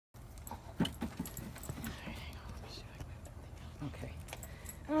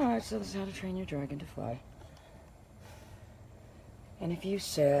Alright, so this is how to train your dragon to fly. And if you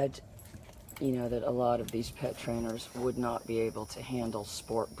said, you know, that a lot of these pet trainers would not be able to handle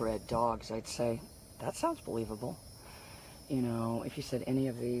sport-bred dogs, I'd say, that sounds believable. You know, if you said any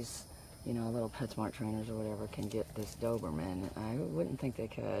of these, you know, little PetSmart trainers or whatever can get this Doberman, I wouldn't think they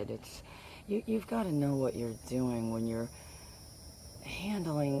could. It's, you've got to know what you're doing when you're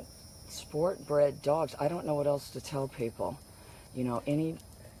handling sport-bred dogs. I don't know what else to tell people. You know, any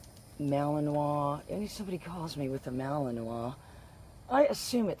Malinois, somebody calls me with a Malinois, I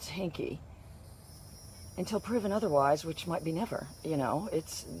assume it's hinky until proven otherwise, which might be never. You know,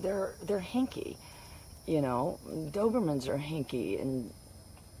 it's they're hinky. You know, Dobermans are hinky, and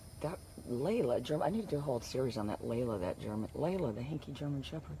that Layla, German, I need to do a whole series on that Layla, Layla, the hinky German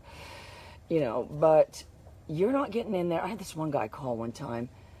Shepherd. You know, but you're not getting in there. I had this one guy call one time,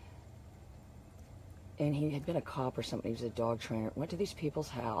 and he had been a cop or something. He was a dog trainer. Went to these people's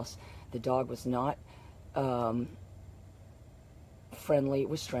house. The dog was not friendly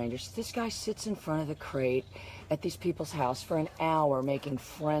with strangers. This guy sits in front of the crate at these people's house for an hour making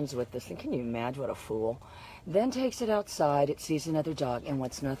friends with this thing. Can you imagine what a fool? Then takes it outside, it sees another dog and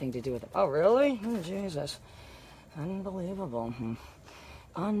wants nothing to do with it. Oh, really? Oh, Jesus. Unbelievable.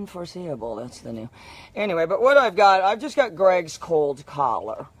 Unforeseeable, that's the new. Anyway, but what I've just got Greg's cold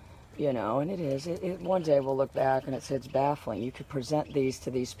collar, you know, and it is. One day we'll look back and it's baffling. You could present these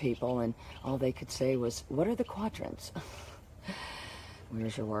to these people and all they could say was, what are the quadrants?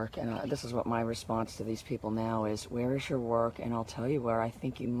 Where's your work? And this is what my response to these people now is, where is your work? And I'll tell you where I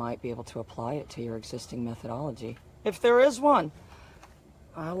think you might be able to apply it to your existing methodology. If there is one.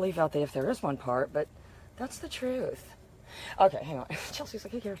 I'll leave out the if there is one part, but that's the truth. Okay, hang on. Chelsea's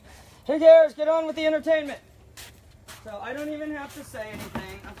like, who cares? Who cares? Get on with the entertainment. So I don't even have to say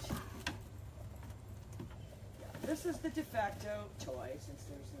anything. Yeah, this is the de facto toy, since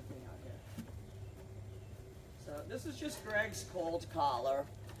there's nothing out here. So this is just Greg's cold collar,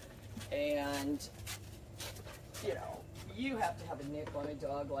 and you know, you have to have a nip on a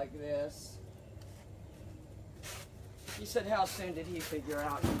dog like this. He said, how soon did he figure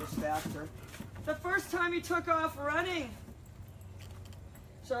out he was faster? The first time he took off running.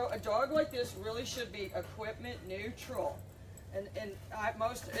 So a dog like this really should be equipment neutral. And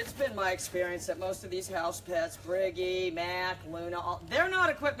it's been my experience that most of these house pets, Briggy, Mac, Luna, they're not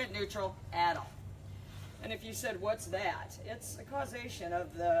equipment neutral at all. And if you said, what's that? It's a causation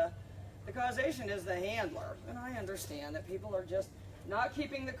of the causation is the handler. And I understand that people are just not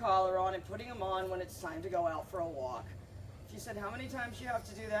keeping the collar on and putting them on when it's time to go out for a walk. If you said, how many times you have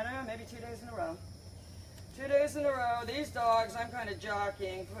to do that? Maybe 2 days in a row. 2 days in a row. These dogs, I'm kind of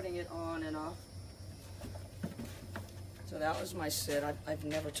jockeying, putting it on and off. So that was my sit. I've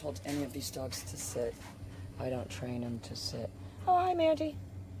never told any of these dogs to sit. I don't train them to sit. Oh, hi, Mandy.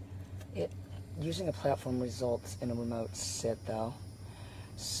 Using a platform results in a remote sit, though.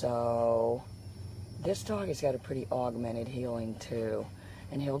 So this dog has got a pretty augmented healing, too.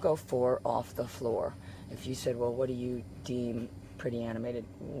 And he'll go 4 off the floor. If you said, well, what do you deem pretty animated?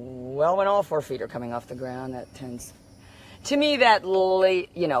 Well, when all 4 feet are coming off the ground, that tends... To me, that,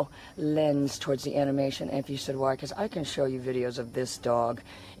 you know, lends towards the animation. And if you said, why? Because I can show you videos of this dog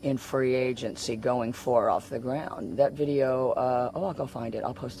in free agency going 4 off the ground. That video, I'll go find it.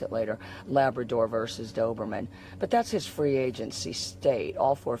 I'll post it later. Labrador versus Doberman. But that's his free agency state.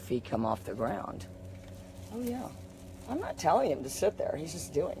 All 4 feet come off the ground. Oh, yeah. I'm not telling him to sit there. He's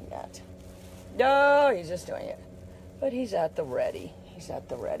just doing that. No, he's just doing it. But he's at the ready. He's at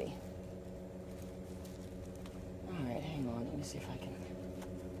the ready. All right, hang on. Let me see if I can...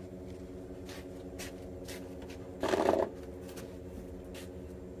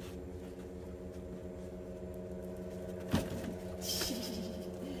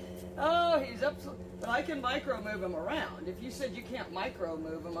 Oh, he's up... But I can micro move him around. If you said you can't micro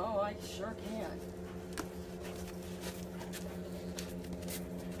move him, oh, I sure can.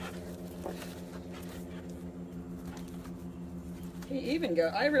 He even go...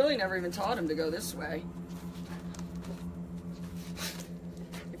 I really never even taught him to go this way.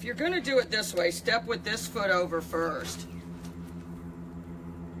 If you're going to do it this way, step with this foot over first.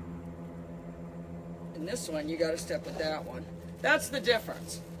 And this one, you got to step with that one. That's the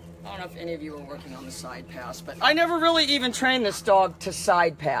difference. I don't know if any of you are working on the side pass, but I never really even trained this dog to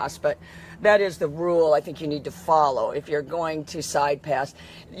side pass, but that is the rule I think you need to follow if you're going to side pass.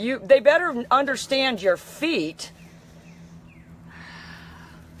 They better understand your feet.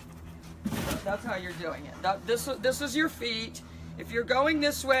 That's how you're doing it. This is your feet. If you're going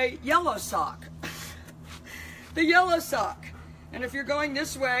this way, yellow sock. The yellow sock. And if you're going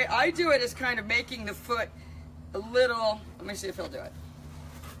this way, I do it as kind of making the foot a little, let me see if he'll do it.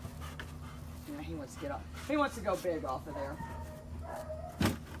 he wants to get off. He wants to go big off of there.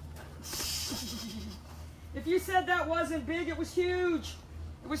 If you said that wasn't big, it was huge.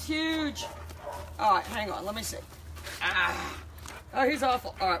 It was huge. All right, hang on. Let me see. Ah. Oh, he's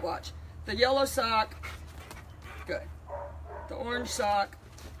awful. All right, watch. The yellow sock. Good. The orange sock.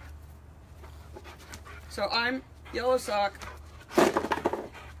 So I'm yellow sock.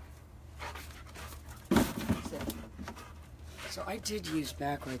 So I did use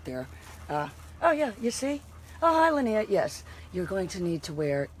back right there. Oh yeah, you see? Oh, hi Linnea. Yes, you're going to need to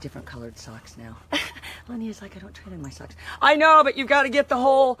wear different colored socks now. Linnea's like, I don't train in my socks. I know, but you've got to get the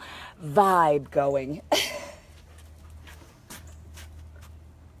whole vibe going.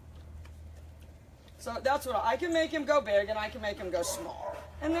 So that's what I can make him go big and I can make him go small.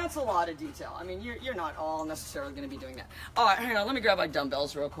 And that's a lot of detail. I mean, you're not all necessarily going to be doing that. All right, hang on. Let me grab my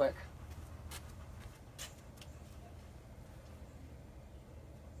dumbbells real quick.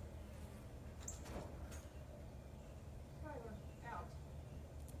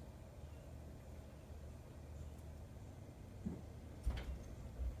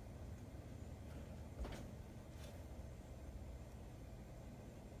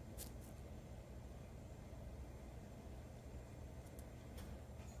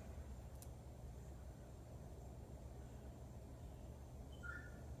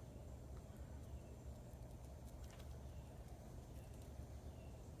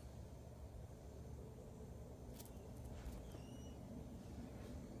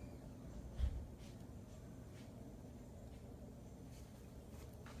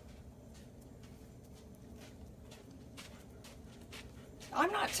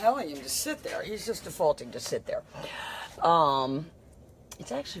 I'm not telling him to sit there. He's just defaulting to sit there.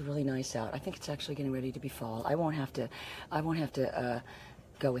 It's actually really nice out. I think it's actually getting ready to be fall. I won't have to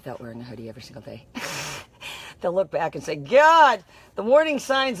go without wearing a hoodie every single day. They'll look back and say, God, the warning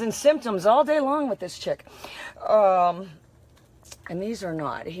signs and symptoms all day long with this chick. And these are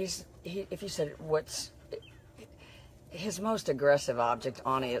not. If you said what's his most aggressive object,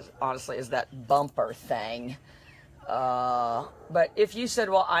 honestly, is that bumper thing. But if you said,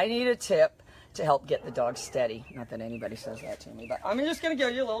 well, I need a tip to help get the dog steady. Not that anybody says that to me, but I'm just going to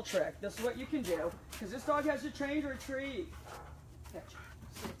give you a little trick. This is what you can do, because this dog has to train to retrieve. Catch.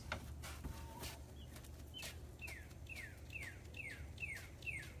 Sit.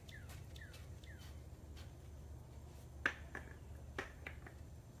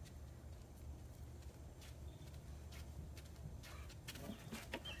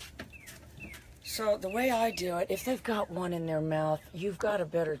 So the way I do it, if they've got one in their mouth, you've got a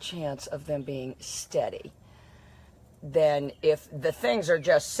better chance of them being steady than if the things are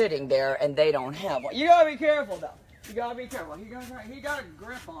just sitting there and they don't have one. You gotta be careful though. You gotta be careful. He got a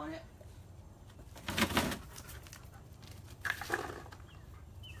grip on it.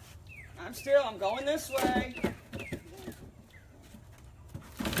 I'm going this way.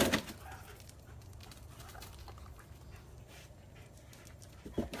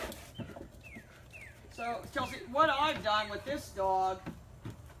 So, Chelsea, what I've done with this dog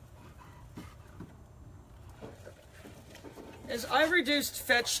is I've reduced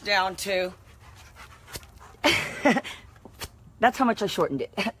fetch down to, that's how much I shortened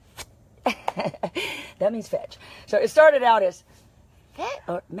it. That means fetch. So it started out as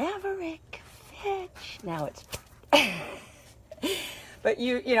Maverick fetch. Now it's, but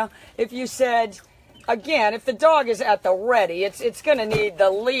you know, if you said, again, if the dog is at the ready, it's going to need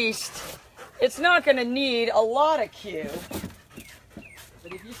the least. It's not going to need a lot of cue.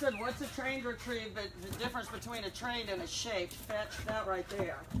 But if you said, what's a trained retrieve, the difference between a trained and a shaped, fetch that right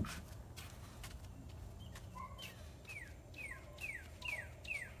there.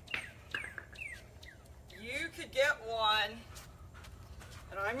 You could get one,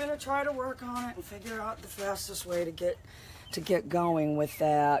 and I'm going to try to work on it and figure out the fastest way to get going with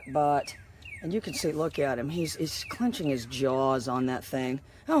that. But, and you can see, look at him. He's clenching his jaws on that thing.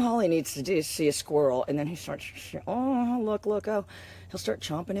 Oh, all he needs to do is see a squirrel, and then he starts, oh, look, oh, he'll start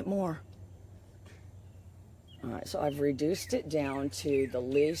chomping it more. All right, so I've reduced it down to the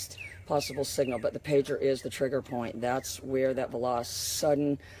least possible signal, but the pager is the trigger point. That's where that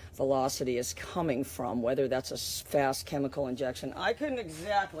sudden velocity is coming from, whether that's a fast chemical injection. I couldn't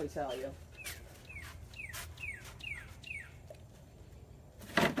exactly tell you.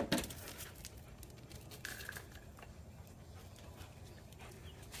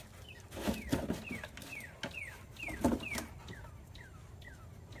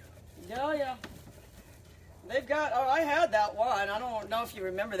 Oh, yeah. They've got, oh, I had that one. I don't know if you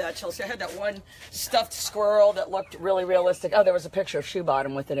remember that, Chelsea. I had that one stuffed squirrel that looked really realistic. Oh, there was a picture of Shoe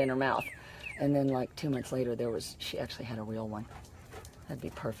Bottom with it in her mouth. And then, like, 2 months later, she actually had a real one. That'd be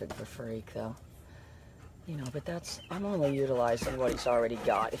perfect for Freak, though. You know, but I'm only utilizing what he's already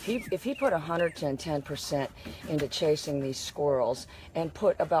got. If he put 110% into chasing these squirrels and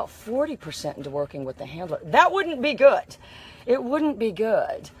put about 40% into working with the handler, that wouldn't be good. It wouldn't be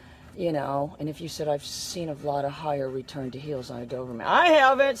good, you know. And if you said, I've seen a lot of higher return to heels on a Doberman, I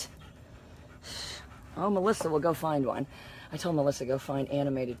haven't. Oh, Melissa will go find one. I told Melissa go find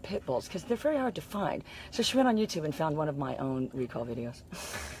animated pit bulls because they're very hard to find. So she went on YouTube and found one of my own recall videos.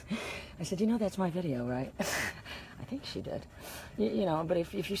 I said, you know, that's my video, right? I think she did. You know, but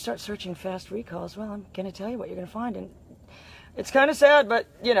if you start searching fast recalls, well, I'm going to tell you what you're going to find. And it's kind of sad, but,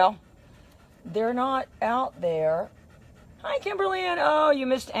 you know, they're not out there. Hi, Kimberly. And, oh, you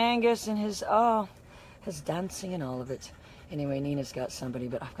missed Angus and his dancing and all of it. Anyway, Nina's got somebody,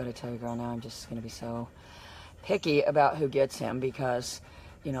 but I've got to tell you, girl, now I'm just going to be so picky about who gets him because,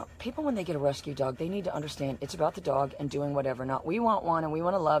 you know, people when they get a rescue dog, they need to understand it's about the dog and doing whatever. Not we want one and we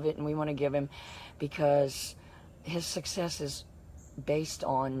want to love it and we want to give him, because his success is based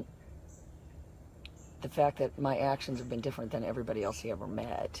on the fact that my actions have been different than everybody else he ever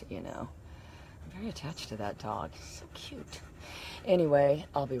met, you know. I'm very attached to that dog. He's so cute. Anyway,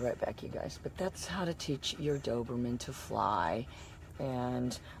 I'll be right back, you guys. But that's how to teach your Doberman to fly.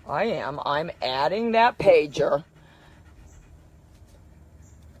 And I'm adding that pager.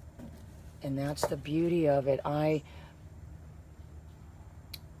 And that's the beauty of it.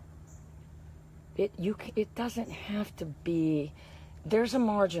 It doesn't have to be, there's a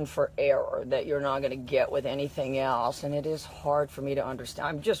margin for error that you're not going to get with anything else. And it is hard for me to understand.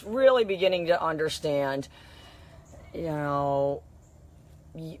 I'm just really beginning to understand, you know,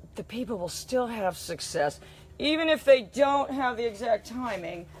 the people will still have success. Even if they don't have the exact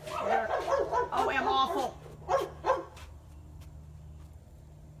timing. Oh, I'm awful.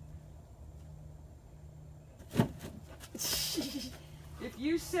 If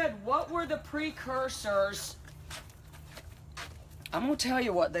you said, what were the precursors? I'm going to tell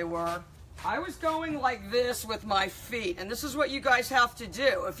you what they were. I was going like this with my feet. And this is what you guys have to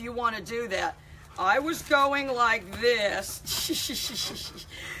do if you want to do that. I was going like this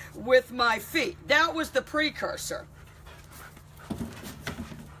with my feet. That was the precursor.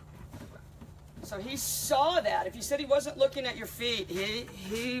 So he saw that. If you said he wasn't looking at your feet,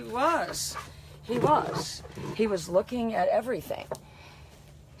 he was. He was. He was looking at everything.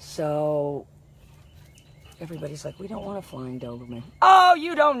 So everybody's like, we don't want a flying Doberman. Oh,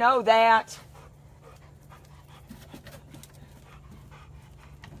 you don't know that.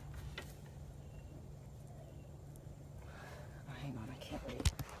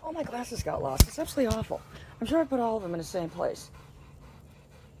 Oh, my glasses got lost. It's absolutely awful. I'm sure I put all of them in the same place.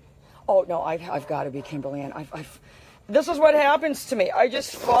 Oh, no, I've got to be Kimberly Ann. This is what happens to me. I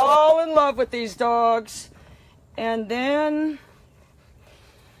just fall in love with these dogs. And then,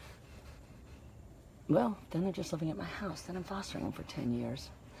 well, then they're just living at my house. Then I'm fostering them for 10 years.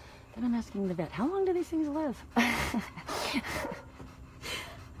 Then I'm asking the vet, how long do these things live?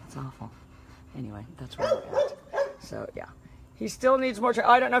 It's awful. Anyway, that's where we're at. So, yeah. He still needs more training.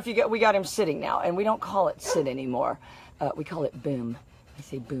 I don't know if we got him sitting now, and we don't call it sit anymore. We call it boom. I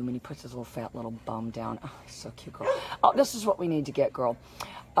say boom, and he puts his little fat little bum down. Oh, he's so cute, girl. Oh, this is what we need to get, girl.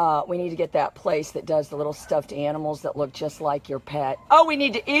 We need to get that place that does the little stuffed animals that look just like your pet. Oh, we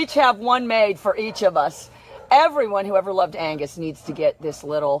need to each have one made for each of us. Everyone who ever loved Angus needs to get this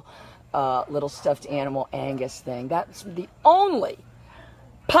little stuffed animal Angus thing. That's the only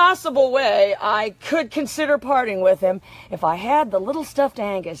possible way I could consider parting with him if I had the little stuffed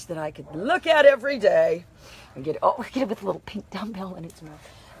Angus that I could look at every day and get it with a little pink dumbbell in its mouth.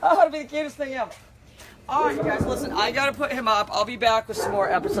 Oh, it'll be the cutest thing ever. All right, you guys, listen, I got to put him up. I'll be back with some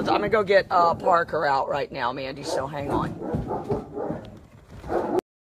more episodes. I'm going to go get Parker out right now, Mandy, so hang on.